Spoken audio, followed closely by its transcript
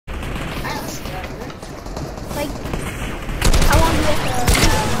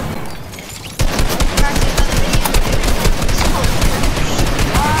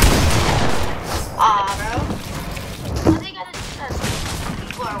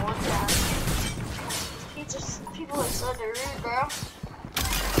what's that? People are so rude, bro.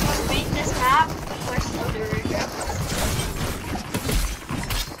 Who made this map? People are so rude, bro.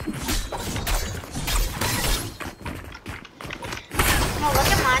 No, look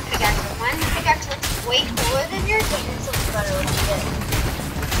at mine pickaxe. Mine pickaxe looks way cooler than yours, but it's looks better looking good.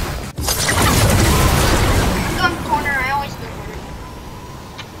 I'm going corner. I always go corner.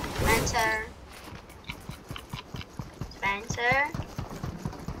 Spencer. Spencer.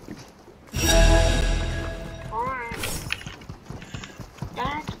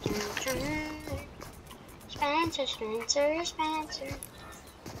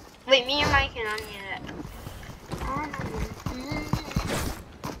 Wait, me and Mike can unmute it.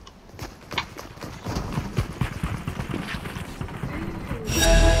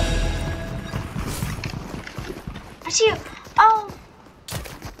 I see you. Oh.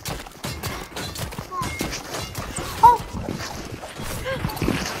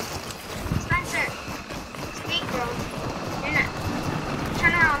 Spencer, speak, bro. You're not.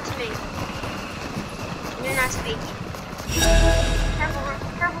 Turn around to me. You're not speaking.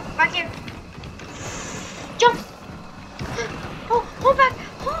 Purple, back here. Jump. Oh, back.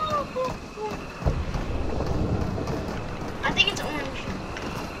 Oh. I think it's orange.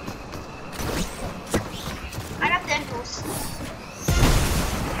 I got the impulse.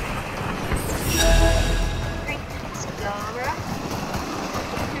 Great. Let's go, bro.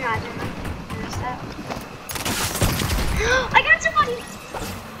 There's that. I got somebody.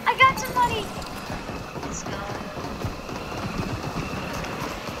 Let's go.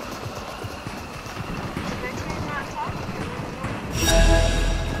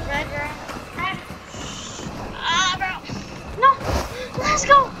 Red. Bro. No. Let's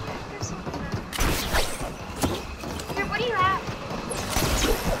go. Here, what do you have?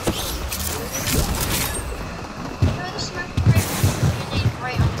 Throw the smoke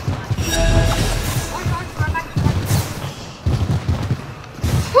right on the spot. Orange, back.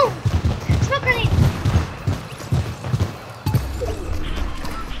 Smoke grenade.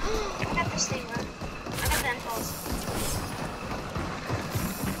 I got this thing, bro. I got the impulse.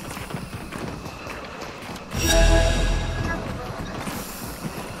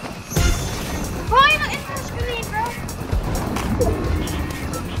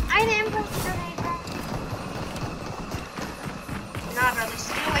 Nah, bro, this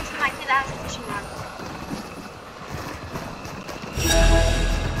is gonna wait till my kid has a fishing rod.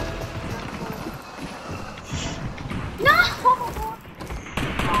 No!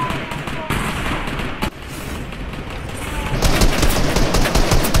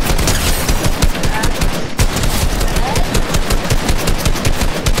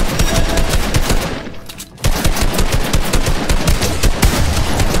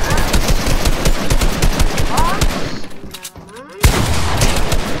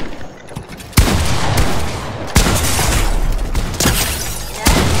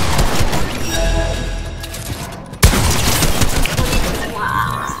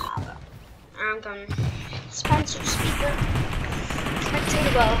 Spencer speaker.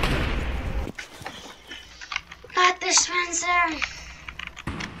 Spectatable. Got this, Spencer.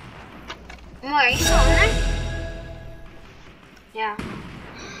 What, are you still in there? Yeah.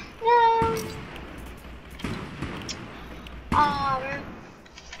 No. Oh,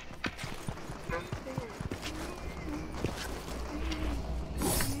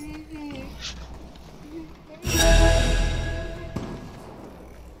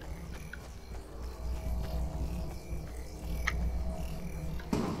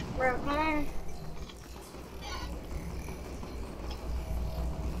 we're home.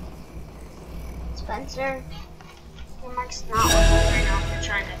 Spencer, your mic's not working right now if you're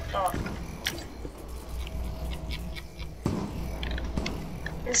trying to talk.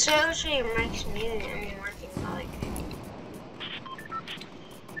 It shows you your mic's muted and you're working like.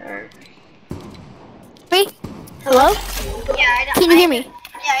 Wait. Hello? Yeah, Can you hear me?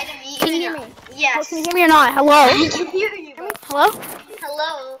 Yeah, I didn't meet you. Can you hear me? Yes. Well, can you hear me or not? Hello? I can hear you. Hello?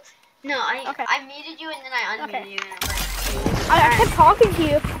 Hello. No, Okay. I muted you and then I unmuted you. I kept talking to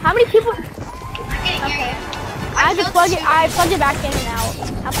you. How many people? I can't hear you. I just plugged it. I plugged it back in and out.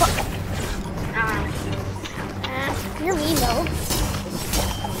 You're mean though.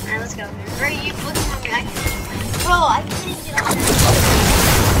 Alright, let's go. Where are you looking at me? Bro, I can't get on there.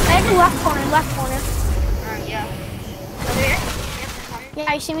 I have the left corner. Alright, yeah. Over here?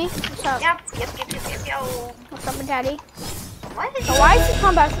 Yeah, you see me? What's up? Yep. Yo. What's up, Daddy? What? So why is he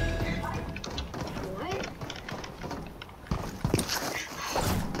coming back? What?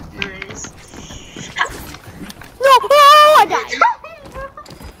 Nice. No! Oh, I died.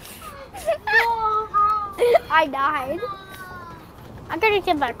 No, bro. I died. I gotta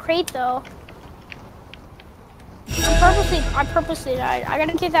get that crate though. I purposely died. I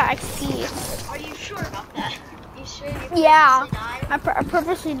gotta get that XP. Are you sure about that? You sure you Yeah. purposely died? I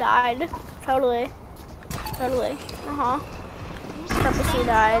purposely died. Totally. Totally. Purposely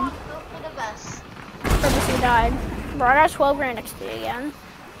died. Hope for the best. Purposely died. Bro, I got 12 grand XP again.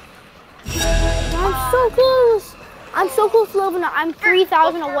 I'm so close. I'm so close to level 9. I'm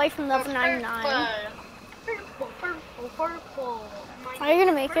 3,000 away from level 99. Are you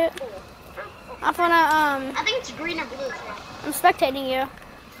gonna make it? I'm gonna, I think it's green or blue. I'm spectating you.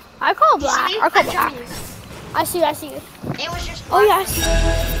 I call black. I call black. I see you. It was just. Oh, yeah, I see you.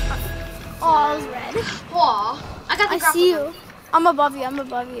 Oh, it was red. Aw, I got the I see you. I'm above you. I'm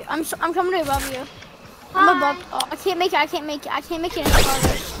coming above you. I'm above. Oh, I can't make it. I can't make it any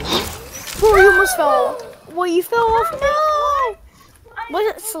farther. Oh, you almost fell. Well, you fell off. No. Was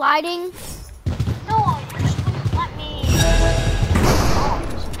it sliding? No, you just wouldn't let me.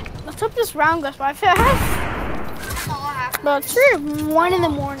 Let's hope this round goes by fast. That's all I have. But it's 1 in the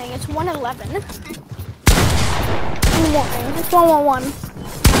morning. It's 1:11 in the morning. It's 1:11.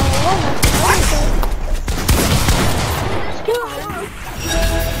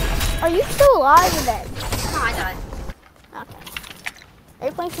 Are you still alive or dead? No, I died. Okay. Are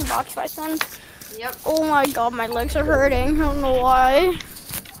you playing some box fights then? Yep. Oh my god, my legs are hurting. I don't know why.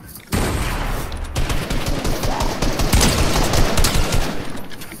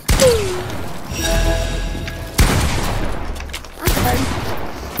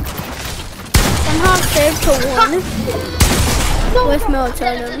 Somehow I saved to 1 with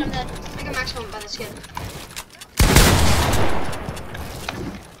melatonin. I'm dead. I got maximum by the skin.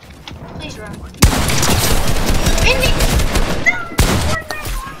 Please run. Indy! No!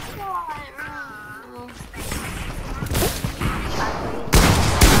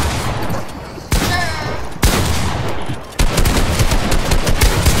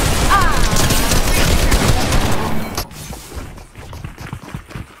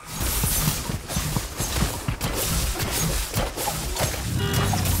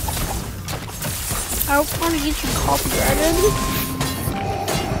 I don't want to get you copyrighted.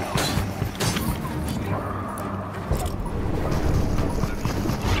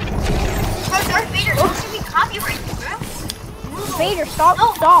 Oh, Darth Vader, don't see me copyrighted, bro. Vader, stop,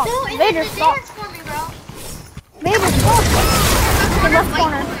 No, stop. no, Vader, stop. dance for me, bro. Vader, stop. The left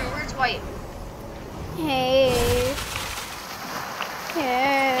corner. Where's white? Hey.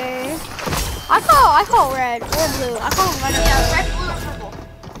 Hey. I call red or blue. I call red or Yeah, red, blue, or purple.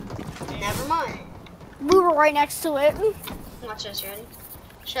 Never mind. blue. We were right next to it. Watch this, ready?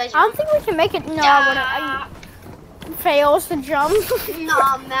 Should I I don't think we can make it. No, I wouldn't. Fails to jump. No,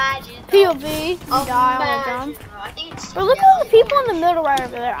 imagine. POV. You die on the jump. I think it's. But look at all the people in the middle right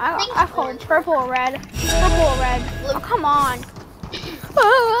over there. I called purple or red. Purple or red. Oh, come on.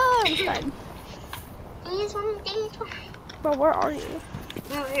 Ah, I'm dead. Bro, where are you?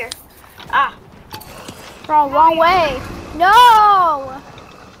 Over here. Ah. Bro, wrong way. No!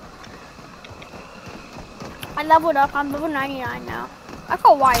 I leveled up. I'm level 99 now. I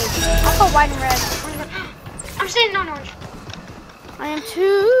call white. I call white and red. I'm standing on orange. I am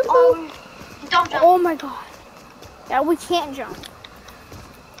too. Don't jump. Oh my god. Yeah, we can't jump.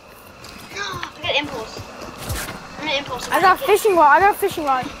 I got impulse. I'm gonna impulse. I got fishing rod. I got fishing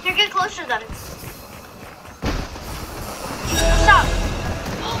rod. Here, get closer to them. Stop.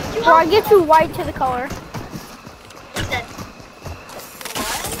 Bro, I get too white to the color. He's dead. What?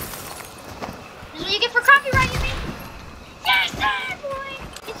 This is what you get for copyright, you mean? Yes, sir, boy.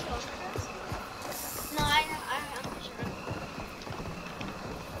 It's yours, Chris. No, I'm sure.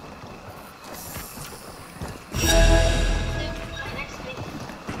 Right next to me.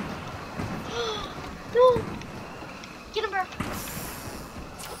 No. Get him, bro.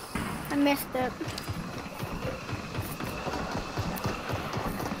 I missed it.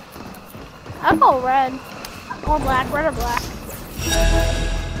 I go red. Or black. Red or black.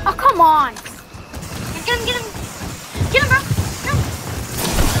 Oh, come on. Get him, get him. Get him, bro. No.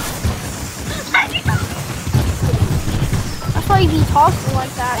 That's why you be tossing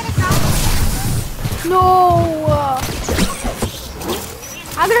like that. No.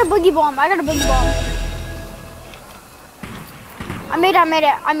 I got a boogie bomb. I got a boogie bomb. I made it.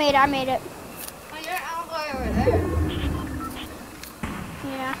 Oh, you're all the way over there.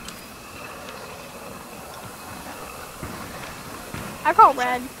 Yeah. I call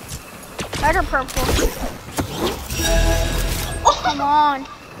red. Red or purple. Oh, Come on.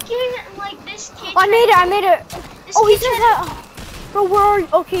 like this kid. I made it. This Oh, he's kid just tried- that. Bro, where are you?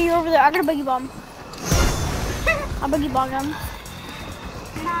 Okay, you're over there. I got a boogie bomb. I boogie bombed him.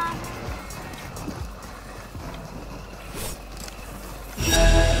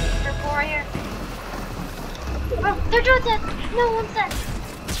 right here. Oh, they're doing dead. No one's dead.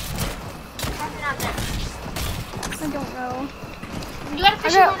 How's it not dead? I don't know. You got a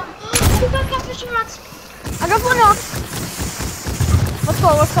fishing rod. Oh, you got fishing rods. I got one off. What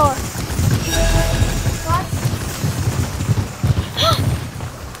color? What color? What?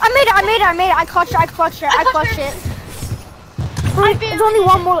 I made it. I clutched it. It's only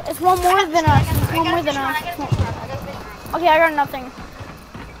one more. It's one more than us. It's one more than us. Okay, I got nothing.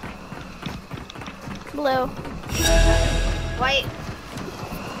 Blue. White.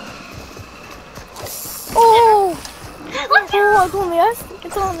 Oh! Oh, it's only us.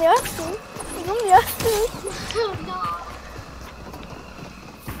 It's only us. It's only us. Oh, no.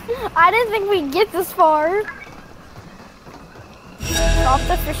 I didn't think we'd get this far. Drop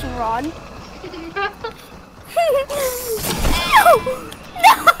the fishing rod.